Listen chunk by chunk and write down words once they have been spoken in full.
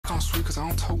sweet cause I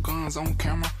don't tote guns on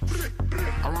camera.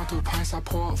 I run through pints, I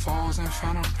pour up falls and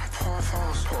phantom. Pour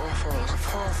falls, pour falls,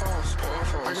 pour falls, pour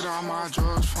falls. I get all my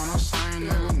drugs from the same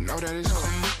nigga, know that it's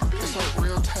clean. It's a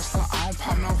real Tesla, I don't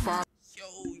pop no fire.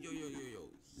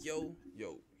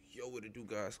 Yo, what it do,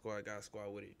 God Squad,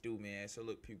 what it do, man? So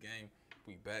look, peep game,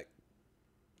 we back.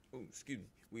 Oh, excuse me.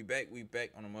 We back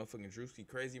on the motherfucking druski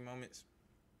crazy moments.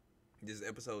 This is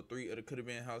episode 3 of the Coulda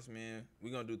Been House, man.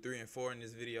 We gonna do 3 and 4 in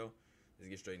this video. Let's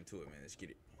get straight into it, man. Let's get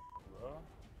it. Bro.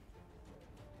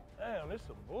 Damn, this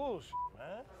some bullshit,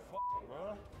 man. Fuck,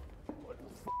 bro. What the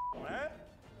fuck, man?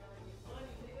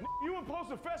 You were supposed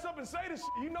to fess up and say this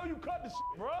shit. You know you cut the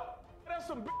shit, bro. That's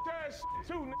some bitch ass shit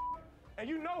too, nigga. And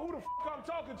you know who the fuck I'm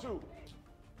talking to.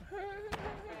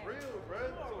 Real, bro.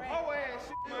 Some hoe ass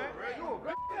shit, man. You a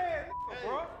bitch ass nigga,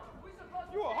 bro.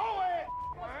 You a hoe ass,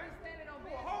 man.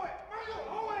 You a hoe ass, man. You a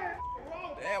hoe ass,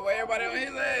 bro. Damn, why everybody on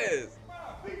his ass?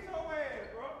 Beat your ass,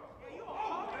 bro. You a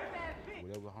hoe ass.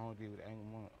 Whatever Home did with the anger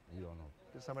money, you don't know.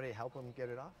 Did somebody help him get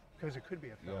it off? Because it could be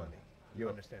a felony. You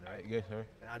understand, right? Yes, sir.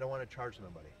 And I don't want to charge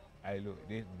nobody. Hey, look,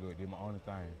 this my only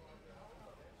thing.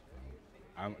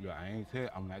 I'm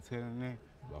not telling them,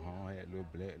 but Home had little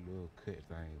black, little cut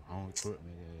thing. Home put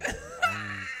me there. I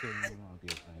ain't telling them on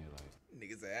this thing, like.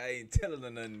 Nigga say I ain't telling her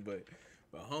nothing, but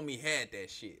homie had that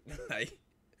shit. Like,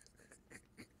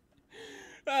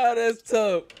 oh, that's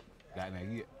tough. Got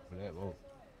that black boat,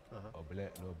 a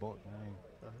black little boat thing.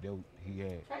 That he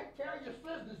had. Take care of your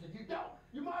business. If you don't,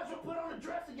 you might as well put on a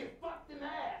dress and get fucked in the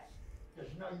ass.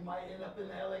 Because you know you might end up in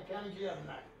the LA County jail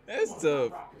tonight. That's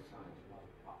tough.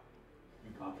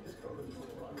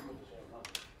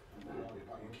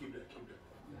 Keep that.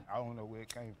 I don't know where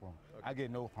it came from. Okay. I get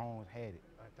no Homes had it.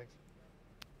 All right, thanks.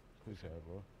 Appreciate it,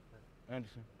 bro.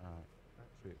 Anderson? All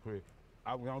right. Chris.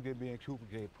 We don't get being Cooper,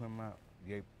 put him out.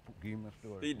 Give him a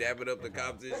story. He dabbing up the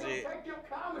cops and shit. Take your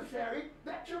commissary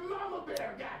that your mama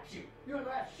bear got you. You're the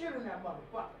last shit in that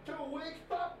motherfucker. 2 weeks,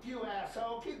 fuck you,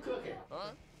 asshole. Keep cooking.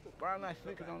 Huh? Why am I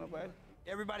sticking on nobody?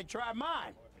 Everybody try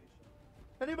mine.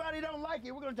 Anybody don't like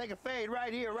it, we're gonna take a fade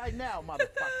right here, right now, motherfucker.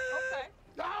 Okay.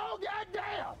 Oh,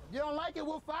 goddamn. You don't like it,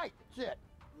 we'll fight. Shit.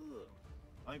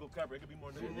 I ain't gonna cover. It could be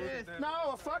more than this.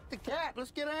 No, fuck the cat.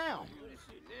 Let's get down.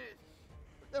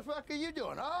 What the fuck are you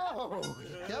doing? Oh,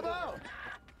 come on.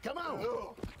 Come on.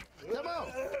 Come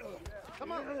on.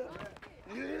 Come on.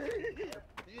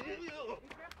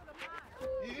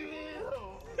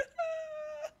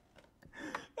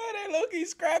 Oh, they low-key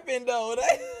scrapping, though.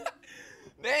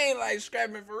 They ain't like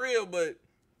scrapping for real, but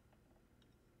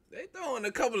they throwing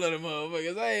a couple of them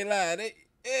motherfuckers. I ain't lying.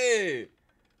 They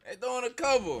throwing a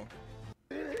couple.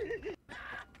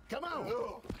 Come on.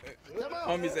 Come on.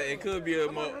 Homie said it could be a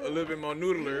little bit more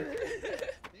noodler.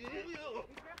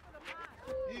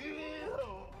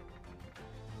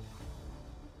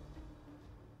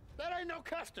 That ain't no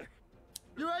Custer.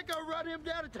 You ain't gonna run him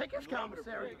down and take his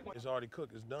commissary. It's already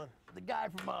cooked. It's done. The guy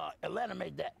from Atlanta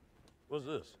made that. What's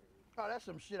this? Oh, that's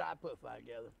some shit I put fire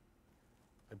together.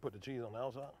 They put the cheese on the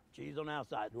outside? Cheese on the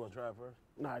outside. You want to try it first?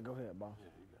 Nah, go ahead, boss.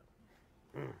 Yeah, you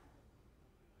got it.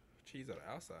 Cheese on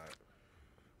the outside.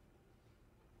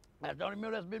 That's the only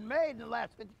meal that's been made in the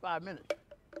last 55 minutes.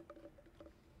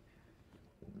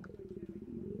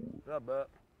 Not bad.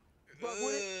 But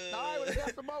I would have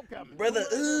got some more coming. Brother,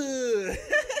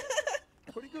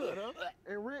 Pretty good, huh?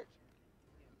 And Rich?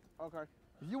 Okay.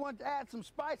 If you want to add some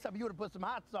spice up, you would have put some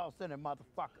hot sauce in it,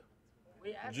 motherfucker.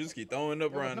 Juicy throwing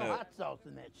up There was around no there. hot sauce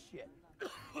in that shit.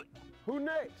 Who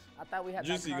next? I thought we had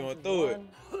Juicy that going conscious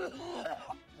through it.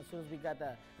 one. As soon as we got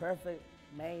the perfect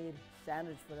made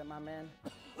sandwich for that, my man.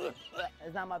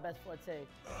 It's not my best forte.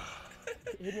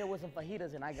 Hit me up with some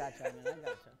fajitas and I got you, man. I got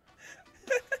you.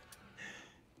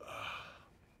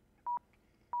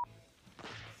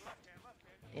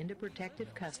 Into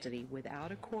protective custody without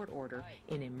a court order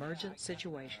in emergent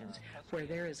situations where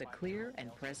there is a clear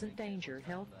and present danger to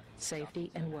health, safety,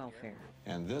 and welfare.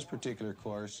 And this particular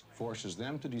course forces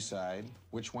them to decide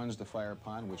which ones to fire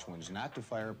upon, which ones not to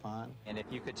fire upon. And if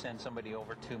you could send somebody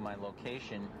over to my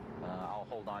location, I'll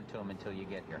hold on to them until you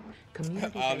get here.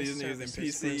 All these Community-based niggas in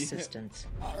services for PC. assistance.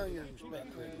 I'll earn your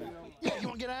respect. Yeah, you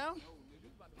want to get down?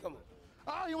 Come on.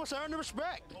 Oh, you want to earn the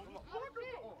respect? What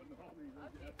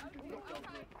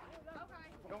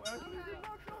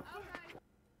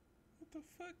the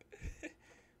fuck?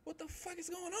 What the fuck is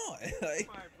going on? Like,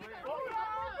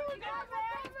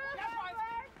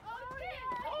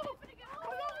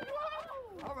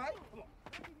 all right.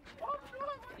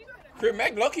 Chris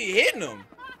Mack lucky hitting him.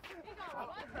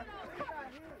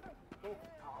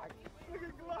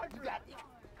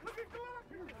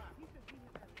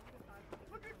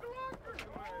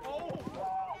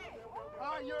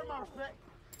 You're you're my respect.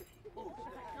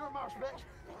 You're my respect.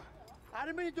 I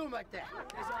didn't mean to do him like that.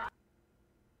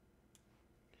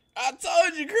 I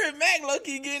told you, Craig Mack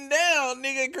lucky getting down,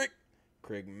 nigga.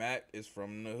 Craig Mack is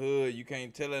from the hood. You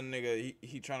can't tell a nigga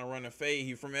he trying to run a fade.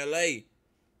 He from L.A.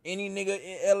 Any nigga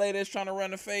in L.A. that's trying to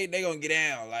run a fade, they gonna get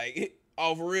down. Like,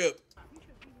 off rip.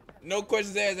 No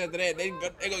questions asked after that. They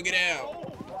gonna get down.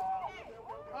 All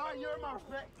right, you're my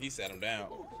respect. He sat him down.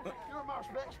 You're my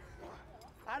respect.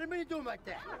 I didn't mean to do him like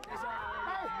that.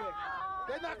 Hey,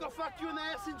 they're not gonna fuck you in the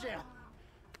ass in jail.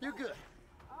 You're good.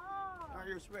 All right,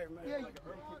 you respect, man. Yeah.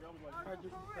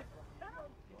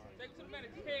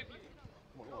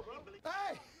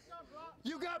 Hey,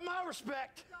 you got my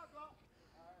respect.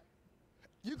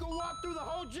 You can walk through the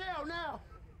whole jail now.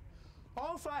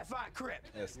 On fight, crip.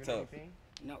 That's tough.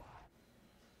 No.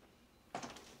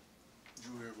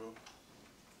 Drew here, bro.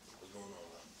 What's going on,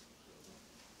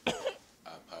 man? I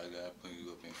probably gotta put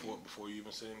you up in Before you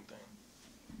even say anything,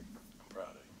 I'm proud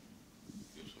of you.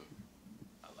 Yes, sir.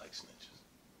 I like snitches.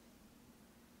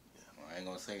 Yeah. Well, I ain't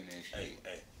gonna say that shit.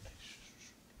 Hey,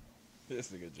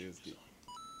 This nigga Juicy.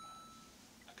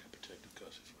 I got protective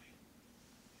custody for you.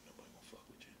 Nobody gonna fuck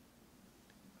with you.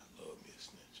 I love me a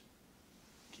snitch.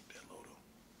 Keep that low though.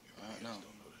 Your Alright, parents no.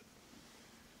 don't know that.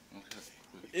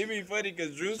 It be funny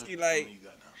cause Drewski like You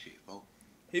got now. Shit, bro.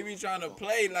 he be trying to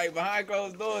play like behind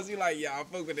closed doors. He like, yeah, I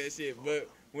fuck with that shit. But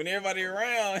when everybody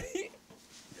around, Yeah. Hey,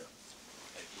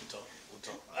 we'll talk.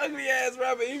 ugly ass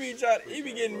rapper, he be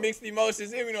getting mixed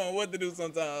emotions. He be knowing what to do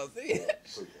sometimes. Snitch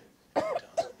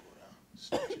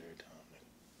every time, nigga.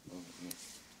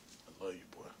 I love you,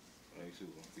 boy. Hey, too,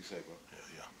 bro. Be safe, bro.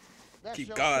 Yeah. That's Keep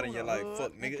your God in tuna your life, hood.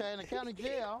 fuck, nigga. Okay, in the county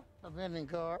jail, a vending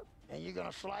card, and you're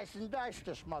gonna slice and dice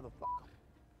this motherfucker.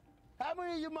 How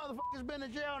many of you motherfuckers been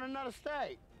in jail in another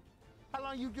state? How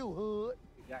long you do, hood?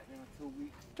 You got them 2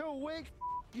 weeks. 2 weeks?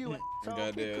 You and so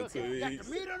Goddamn, keep 2 cooking. Got weeks.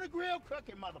 the meat on the grill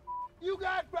cooking, motherfucker. You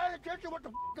guys paying attention what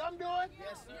the I'm doing?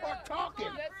 Yes, sir. Or talking?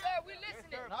 Yes, sir. We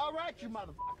listening. All right, you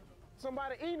motherfucker.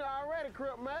 Somebody eating already,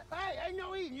 Crip, man. Hey, ain't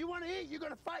no eating. You want to eat? You're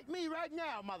going to fight me right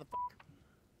now, motherfucker.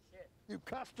 Shit. You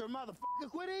custer motherfucker,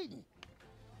 quit eating.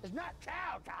 It's not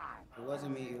chow time. It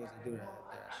wasn't me. It was the dude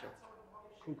that shit.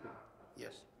 Cuckoo.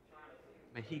 Yes.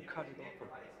 But he cut it off.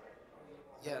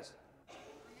 Yes.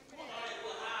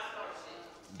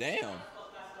 Damn. Come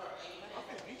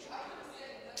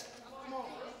on, bro.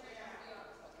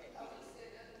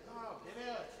 No, get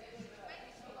out.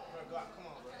 Bro, God, come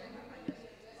on, bro. I'm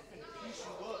finna piece you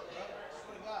up, bro.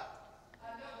 Swear to God.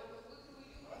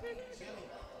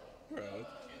 Bro.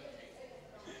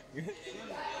 Nigga,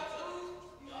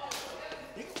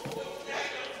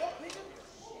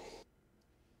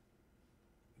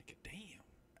 damn.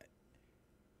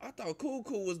 I thought Cool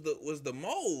was the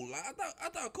mole. I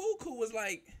thought Cool was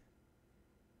like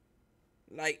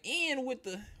in with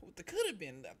the could have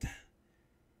been.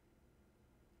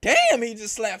 Damn, he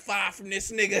just slapped 5 from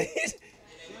this nigga.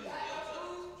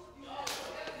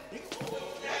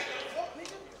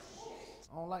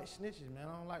 I don't like snitches, man.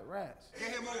 I don't like rats. Get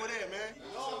him over there, man.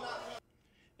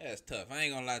 That's tough. I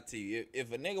ain't gonna lie to you.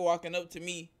 If a nigga walking up to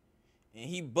me and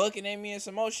he bucking at me and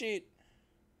some more shit,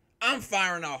 I'm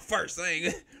firing off first.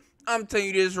 I'm telling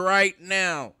you this right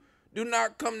now. Do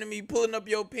not come to me pulling up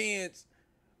your pants,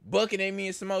 bucking at me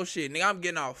and some more shit. Nigga, I'm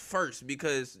getting off first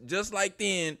because just like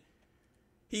then,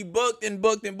 he bucked and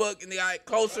bucked and bucked and they got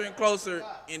closer and closer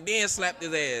and then slapped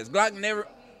his ass. Glock doing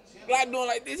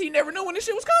like this, he never knew when this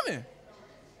shit was coming.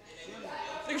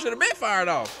 Nigga should have been fired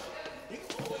off.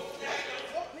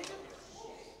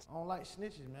 I don't like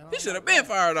snitches, man. He should have been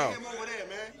fired off. Get him over there,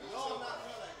 man.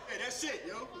 Hey, that's it,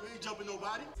 yo. We ain't jumping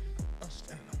nobody. I'm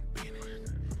standing on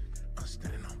business. I'm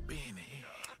standing on business.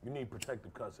 You need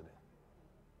protective custody.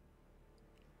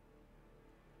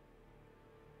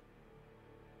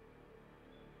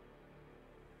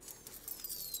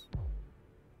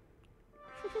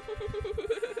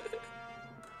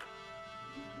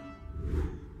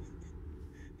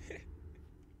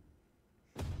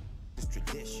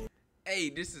 Hey,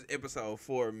 this is episode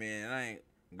 4, man.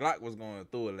 Glock was going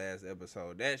through it last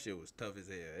episode. That shit was tough as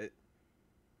hell.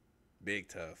 Big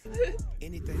tough.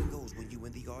 Anything goes when you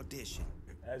in the audition.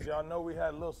 As y'all know, we had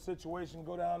a little situation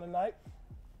go down tonight.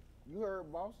 You heard,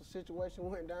 boss. The situation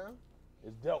went down.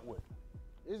 It's dealt with.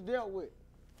 It's dealt with.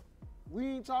 We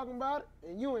ain't talking about it,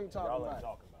 and you ain't talking Y'all about ain't it.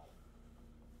 talking about it.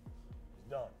 It's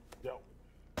done. Dealt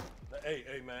with.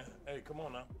 Hey, man. Hey, come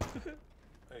on now.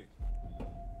 Hey.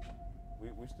 We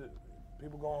still,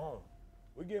 people going home.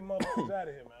 We getting motherfuckers out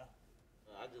of here, man.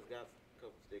 I just got a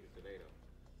couple stickers today, though.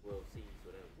 Well, seeds,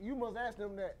 whatever. You must ask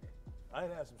them that. I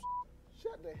ain't had some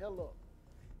Shut the hell up.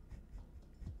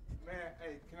 Man,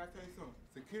 hey, can I tell you something?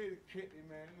 Security checked me,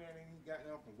 man. Man ain't got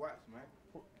nothing from watch, man.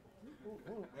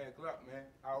 Man, Glock, man.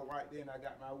 I was right there and I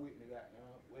got my witness.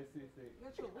 What's this say?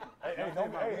 Hey,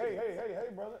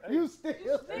 brother. Hey. You still Hey,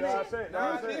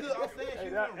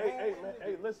 man.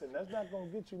 Hey, listen, that's not gonna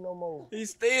get you no more.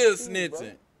 He's still C's, snitching.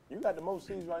 Brother. You got the most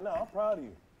C's right now. I'm proud of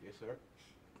you. Yes, sir.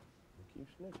 You keep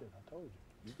snitching. I told you.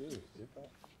 You good.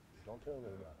 Don't tell me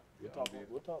about it.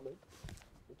 We'll talk later.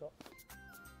 We'll talk.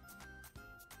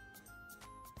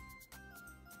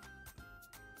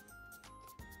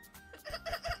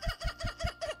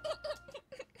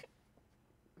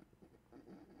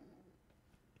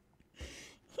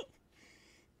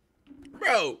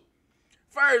 Bro,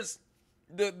 first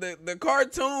the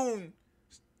cartoon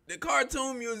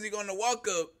music on the walk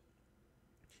up,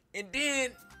 and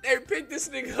then they picked this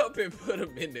nigga up and put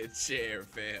him in the chair,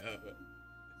 fam.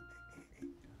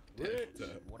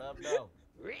 What up, though?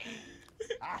 Yeah.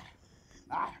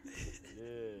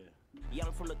 Yeah,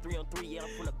 I'm from the 3-on-3, yeah, I'm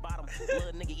from the bottom.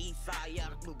 Little nigga east side, yeah, I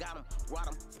fucking got him. Rod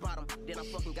him, spot him, then I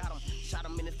fucking got him. Shot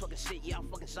him in his fucking shit, yeah, I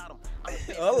fucking shot him. I'm the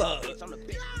best, bitch, I'm the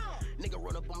best. Nigga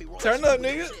run up on me wrong. Turn up,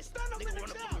 nigga. Nigga run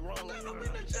up on me wrong.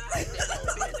 Stand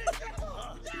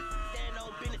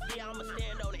on business, yeah, I'ma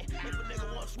stand on it. If a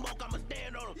nigga want smoke, I'ma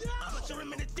stand on him. I'ma shoot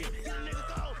him in the dick, get a nigga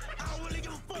go. I don't really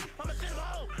give a fuck, I'ma send him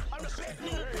home. I'm the best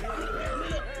nigga, I'm the best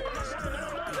nigga.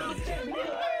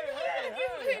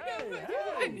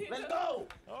 Let's go.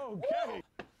 Okay.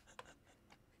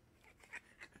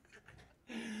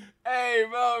 Hey,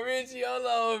 bro, Richie, hold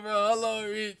on, bro. Hold on,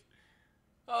 Rich.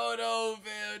 Hold on,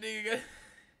 fam, nigga.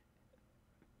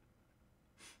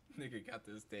 Nigga got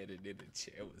this standing in the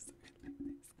chair.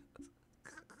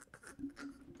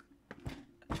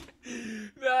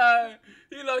 Nah,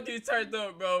 he low-key turned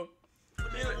up, bro.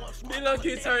 He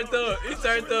low-key turned up. He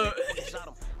turned up.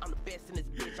 I'm the best in this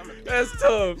bitch. I'm the best. That's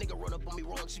tough. Nigga run up on me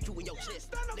wrong, shoot you in your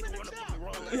chest. Nigga run up on me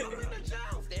wrong.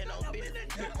 Stand on business.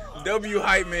 W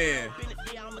hype man.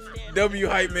 W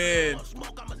hype man.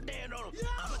 Smoke, I'ma stand on him.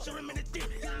 I'ma shoot him in the dick.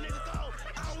 Get a nigga go.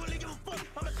 I don't really give a fuck.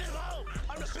 I'ma send him home.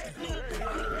 I'm the best nigga.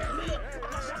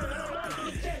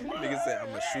 Nigga said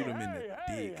I'ma shoot him in the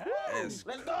dick. That's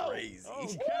crazy.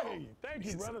 Okay. Thank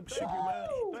you, brother. Thank you, man.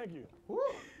 Thank you.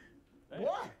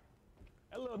 What?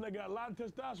 That little nigga got a lot of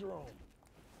testosterone.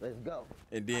 Let's go.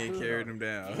 And then carried him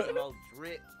down. A little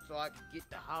drip so I can get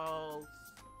the hoes.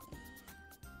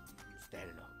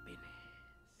 Standing on business.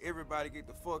 Everybody get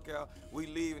the fuck out. We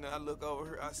leaving and I look over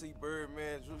here. I see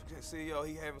Birdman. Druski can see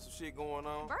he having some shit going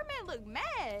on. Birdman look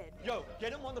mad. Yo,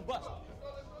 get him on the bus.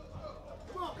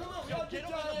 Come on. Yo, get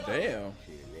him on the bus. Damn.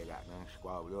 Shit, they got them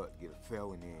squabbled up, get a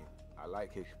felon in. I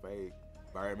like his spade.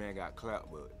 Birdman got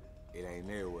clapped, but it ain't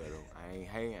there with him. I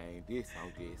ain't this,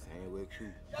 I'm just saying with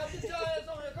you. Y'all get your ass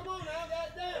on here. Come on now,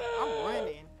 goddamn. I'm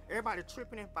running. Everybody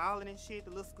tripping and falling and shit.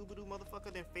 The little Scooby-Doo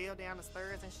motherfucker then fell down the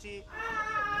stairs and shit.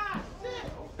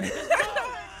 Get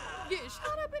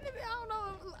shot up in the I don't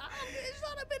know. I'm getting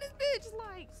shot up in this bitch.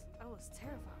 Like, I was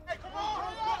terrified. Hey, come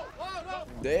on.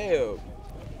 Damn.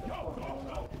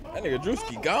 That nigga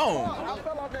Druski gone. I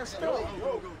fell off that stool.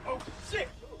 Oh, shit.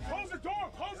 Close the door.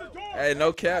 Close the door. Hey,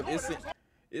 no cap.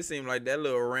 It seemed like that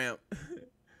little ramp.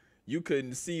 You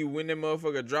couldn't see when that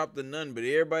motherfucker dropped the nun, but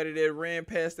everybody that ran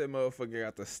past that motherfucker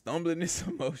got to stumbling in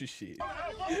some more shit.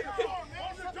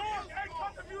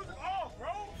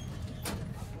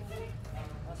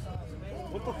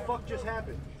 What the fuck just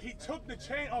happened? He took the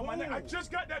chain off my neck. I just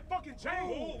got that fucking chain.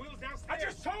 We was downstairs. I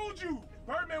just told you.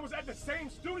 Birdman was at the same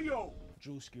studio.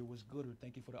 Druski was good.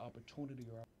 Thank you for the opportunity.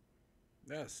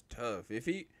 That's tough. If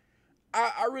he...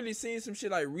 I really seen some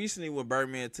shit like recently when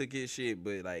Birdman took his shit,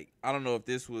 but like I don't know if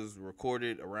this was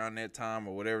recorded around that time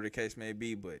or whatever the case may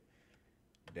be, but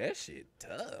that shit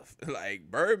tough. Like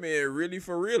Birdman really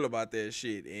for real about that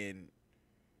shit, and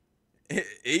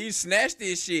he snatched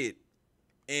this shit,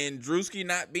 and Druski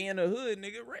not being a hood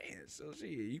nigga ran. So shit,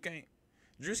 you can't.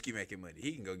 Druski making money.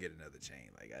 He can go get another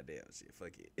chain. Like goddamn shit.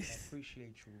 Fuck it. I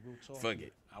appreciate you. Real talk. Fuck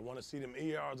it. I want to see them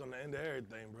ERs on the end of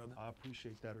everything, brother. I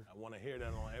appreciate that. I want to hear that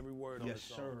on every word on the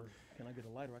song. Yes, sir. Can I get a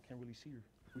lighter? I can't really see her.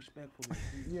 Respectfully.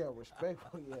 Yeah,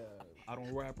 respectful. Yeah. I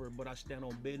don't rap her, but I stand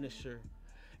on business, sir.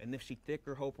 And if she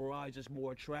thicker, hope her eyes is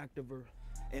more attractive.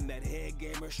 And that head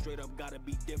gamer straight up gotta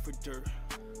be differenter.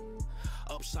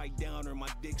 Upside down or my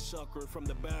dick sucker from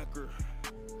the backer.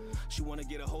 She wanna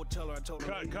get a hotel, I told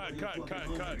her. Cut.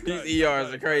 These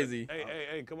ERs are crazy.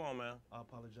 Hey, come on, man. I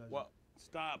apologize. Well,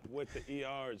 stop with the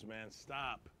ERs, man.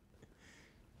 Stop.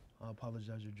 I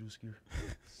apologize, your Druski.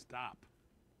 Stop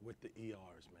with the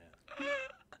ERs, man.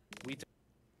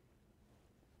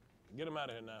 Get him out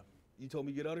of here now. You told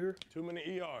me to get out of here? Too many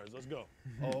ERs. Let's go.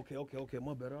 Oh, okay.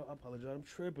 My bad. I apologize. I'm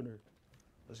tripping her.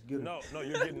 Let's get her. No,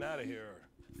 you're getting out of here.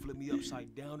 Flip me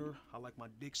upside downer. I like my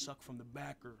dick sucked from the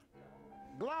backer.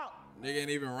 Glock. Nigga ain't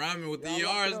even rhyming with the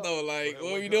Y'all ERs though. Like,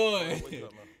 what we Wake doing?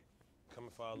 up, man. Come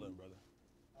and file in, brother.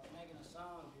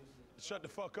 Shut the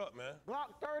fuck up, man.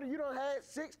 Glock 30, you done had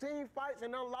 16 fights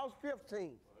and done lost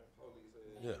 15.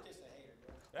 Yeah.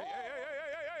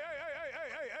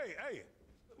 Hey.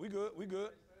 We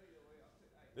good.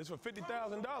 This for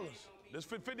 $50,000. This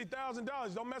for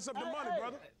 $50,000. Don't mess up the money,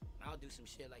 brother. I'll do some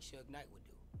shit like Suge Knight would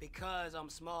do. Because I'm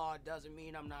small doesn't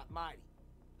mean I'm not mighty.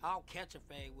 I'll catch a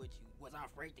fade with you. Was I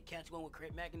afraid to catch one with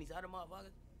Crit Mac and these other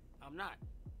motherfuckers? I'm not.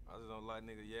 I just don't like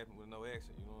niggas yapping with no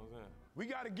accent, you know what I'm saying? We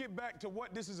got to get back to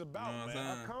what this is about, man.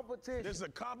 A competition. This is a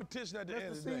competition at the end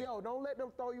of the Mr. day. CEO, don't let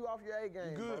them throw you off your A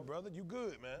game. You good, brother. You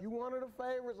good, man. You one of the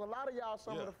favorites. A lot of y'all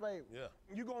some of the favorites. Yeah.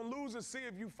 You gonna lose and see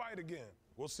if you fight again.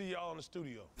 We'll see y'all in the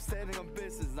studio. Standing on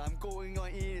business, I'm going on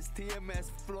in it's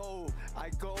TMS flow. I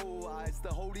go, it's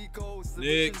the Holy Ghost. The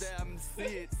vision that I'm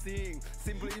seeing.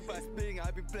 Simply by speaking,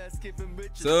 I've been blessed, giving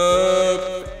riches.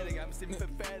 I'm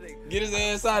sympathetic. Get his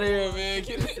ass out of here, man.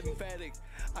 Sympathetic.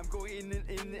 I'm going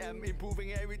in, I'm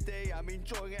improving every day. I'm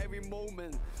enjoying every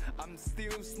moment. I'm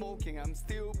still smoking. I'm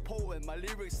still potent. My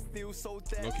lyrics still so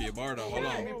dead. Look at your bar though. Hold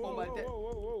on.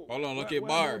 Whoa. Hold on. Look at your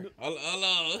bar. Hold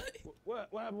on. What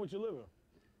happened with your liver?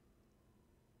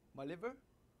 My liver?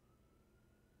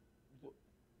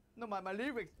 No, my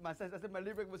lyrics. I said my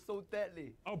lyric was so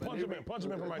deadly. Oh, punch him in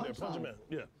from right there. Punch him in.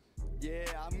 Yeah. Yeah,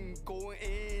 I'm going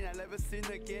in. I never sin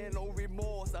again. No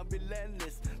remorse. I'm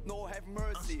relentless. No have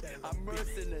mercy. I'm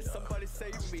merciless. Somebody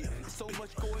save me. There's so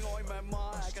much going on in my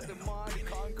mind. I got the mind to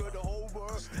conquer the whole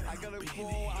world. I gotta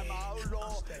go. I'm an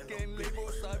outlaw. Getting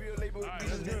labeled. Savio labeled. All right,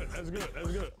 that's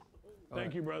good.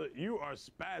 Thank you, brother. You are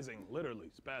spazzing,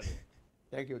 literally spazzing.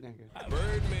 Thank you.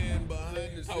 Birdman behind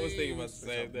the scenes. I was thinking about the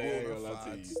same thing. I ain't gonna lie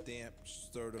to you. Stamp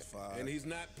certified. And he's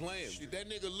not playing. That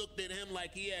nigga looked at him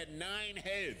like he had 9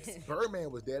 heads.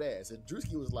 Birdman was dead ass, and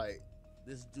Druski was like,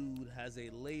 this dude has a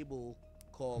label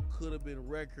called Coulda Been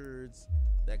Records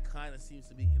that kind of seems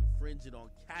to be infringing on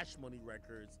Cash Money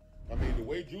Records. I mean, the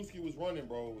way Druski was running,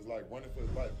 bro, was like running for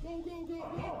his life. Go.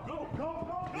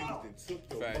 Niggas then took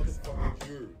the motherfucking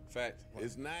jury. Fact.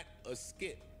 It's not a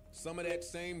skit. Some of that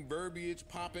same verbiage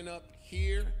popping up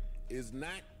here is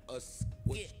not a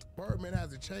skit. Birdman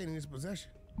has a chain in his possession.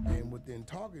 And within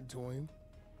talking to him,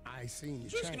 I seen the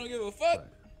chain. Druski don't give a fuck.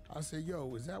 I said,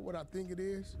 yo, is that what I think it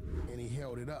is? And he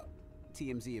held it up.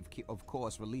 TMZ, of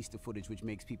course, released the footage, which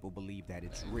makes people believe that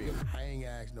it's real. I ain't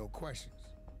asked no questions.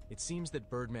 It seems that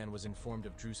Birdman was informed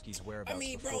of Druski's whereabouts. I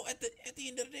mean, bro, at the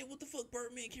end of the day, what the fuck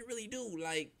Birdman can really do?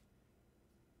 Like,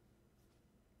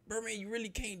 Birdman, you really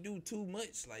can't do too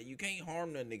much. Like, you can't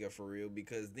harm the nigga for real,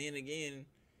 because then again,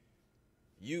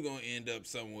 you gonna end up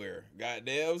somewhere.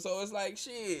 Goddamn. So it's like,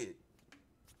 shit.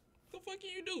 What the fuck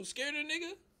can you do? Scare the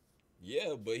nigga?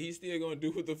 Yeah, but he still gonna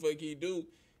do what the fuck he do.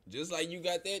 Just like you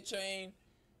got that chain,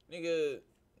 nigga,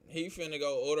 he finna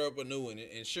go order up a new one.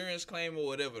 Insurance claim or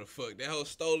whatever the fuck. That whole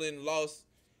stolen, lost,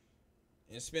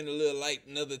 and spend a little like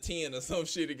another 10 or some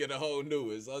shit to get a whole new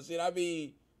one. So shit, I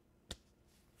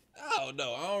don't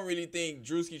know. I don't really think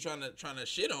Druski trying to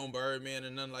shit on Birdman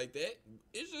and nothing like that.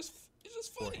 It's just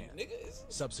funny, nigga.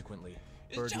 Subsequently,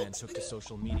 Birdman took to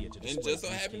social media to display just so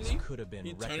Druski's Coulda Been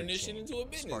record turning this shit chain, into a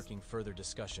business, sparking further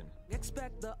discussion.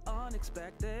 Expect the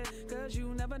unexpected, cause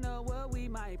you never know what we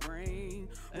might bring.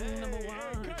 Number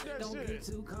one, don't get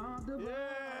too comfortable.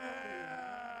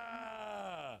 Yeah.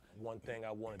 One thing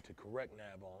I wanted to correct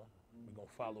Nav on, we're gonna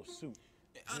follow suit.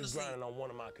 He's grinding on one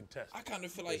of my contestants. I kind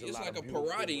of feel like it's like a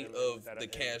parody of the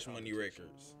Cash Money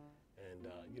Records. And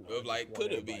you know, of like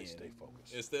Coulda Been.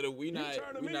 Instead of we not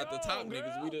the top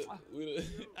niggas,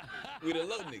 we the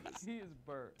low niggas. He is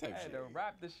burnt. I had to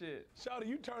rap the shit. Shawty,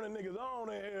 you turning niggas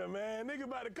on in here, man. Nigga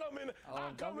about to come in.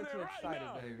 I'm coming in right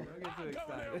now. Baby. Don't get too excited.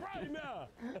 Coming in right now.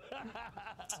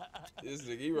 This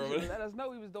nigga, he rolling. Let us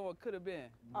know he was doing Coulda Been.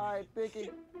 All right, Thicky.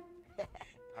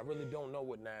 I really don't know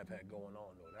what Nav had going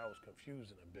on though. That was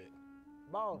confusing a bit.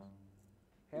 Boss.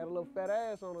 Had a little fat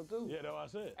ass on her too. Yeah, that's what I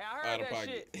said. Hey, I heard that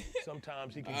shit.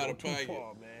 Sometimes he can go too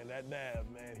far, man. That Nav,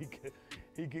 man,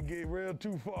 he can get real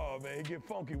too far, man. He get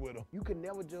funky with him. You can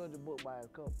never judge a book by its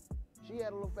cover. She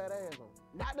had a little fat ass on.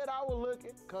 Not that I was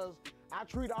looking, cause I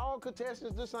treat all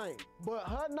contestants the same. But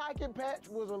her Nike patch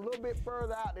was a little bit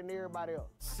further out than everybody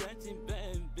else. Such a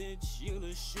bad bitch, you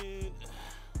the shit.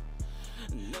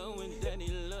 Knowing that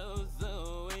he loves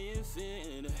the way you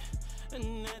fit.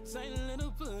 And that tight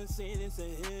little pussy that's a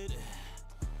hit.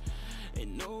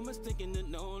 Ain't no mistaking it,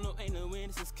 no, ain't no way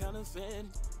this is counterfeit.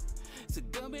 So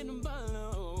go in the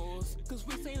bottles, cause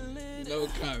we say lit. No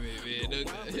comment,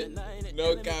 man.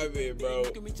 No comment, bro.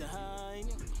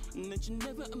 That you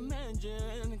never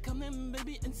imagine. Come in,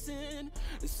 baby, and sin.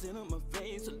 Sit on my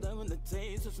face, so loving the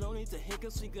taste. There's no need to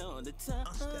hiccups, we go all the time.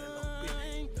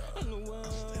 In the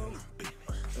world,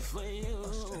 for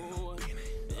you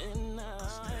and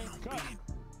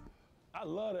I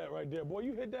love that right there, boy.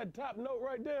 You hit that top note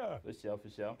right there. For sure, for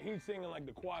sure. He's singing like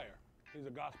the choir. He's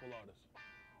a gospel artist.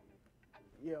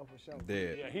 Yeah, for sure.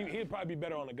 Dead. Yeah, he'd probably be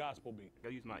better on the gospel beat. I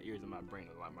use my ears and my brain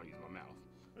a lot more than use my mouth.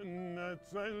 And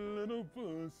that tight little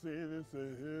pussy that's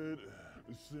ahead.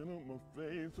 Sit on my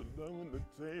face, loving the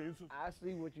taste. I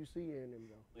see what you see in him,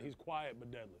 though. He's quiet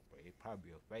but deadly. It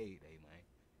probably a fade day, man.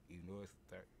 Even though it's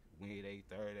Wednesday,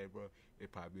 Thursday, bro,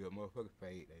 it probably a motherfucking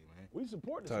fade day, man. We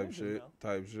support the Type snitches shit. now.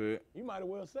 Type shit. You might as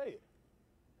well say it.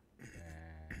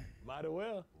 Might as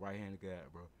well. Right-handed guy,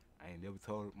 bro. I ain't never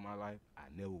told it in my life. I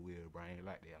never will, bro. I ain't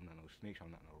like that. I'm not no snitch.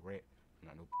 I'm not no rat. I'm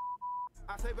not no.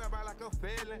 I say bye like a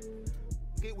felon.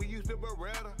 Get we used to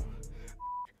Beretta.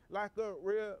 Like a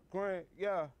real grand,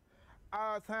 yeah.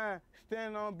 All time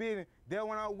standing on business. That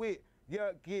when I with,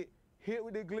 yeah, get hit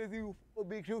with the glizzy, you a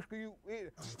big shoe, you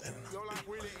with. Your life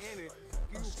really in it.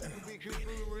 You big shoe,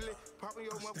 really popping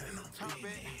your motherfucking top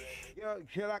hat. Yeah,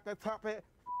 shit like a top hat.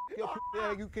 Your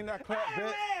yeah, you cannot clap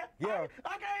back. Yeah.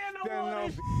 I can't hear no more.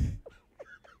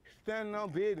 Standing on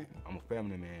business. I'm a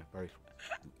family man first.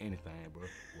 Do anything, bro.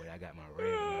 What I got my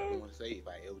red. I don't want to say if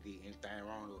I ever did anything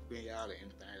wrong to offend y'all or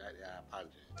anything like that, I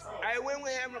apologize. Hey, when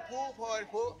we having a pool party,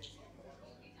 folks?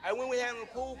 Hey, when we having a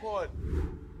pool party?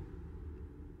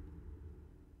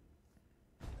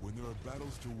 When there are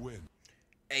battles to win.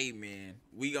 Hey, man.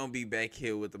 We gonna be back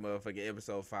here with the motherfucking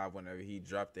episode 5 whenever he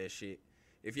dropped that shit.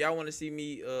 If y'all want to see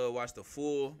me watch the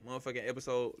full motherfucking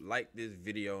episode, like this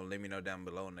video and let me know down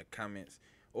below in the comments.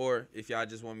 Or if y'all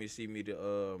just want me to see me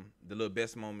the little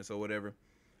best moments or whatever,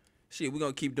 shit, we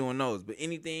gonna keep doing those. But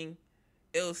anything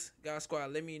else, God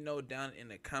Squad, let me know down in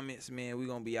the comments, man. We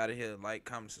gonna be out of here. Like,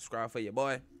 comment, subscribe for your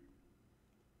boy.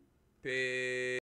 Peace.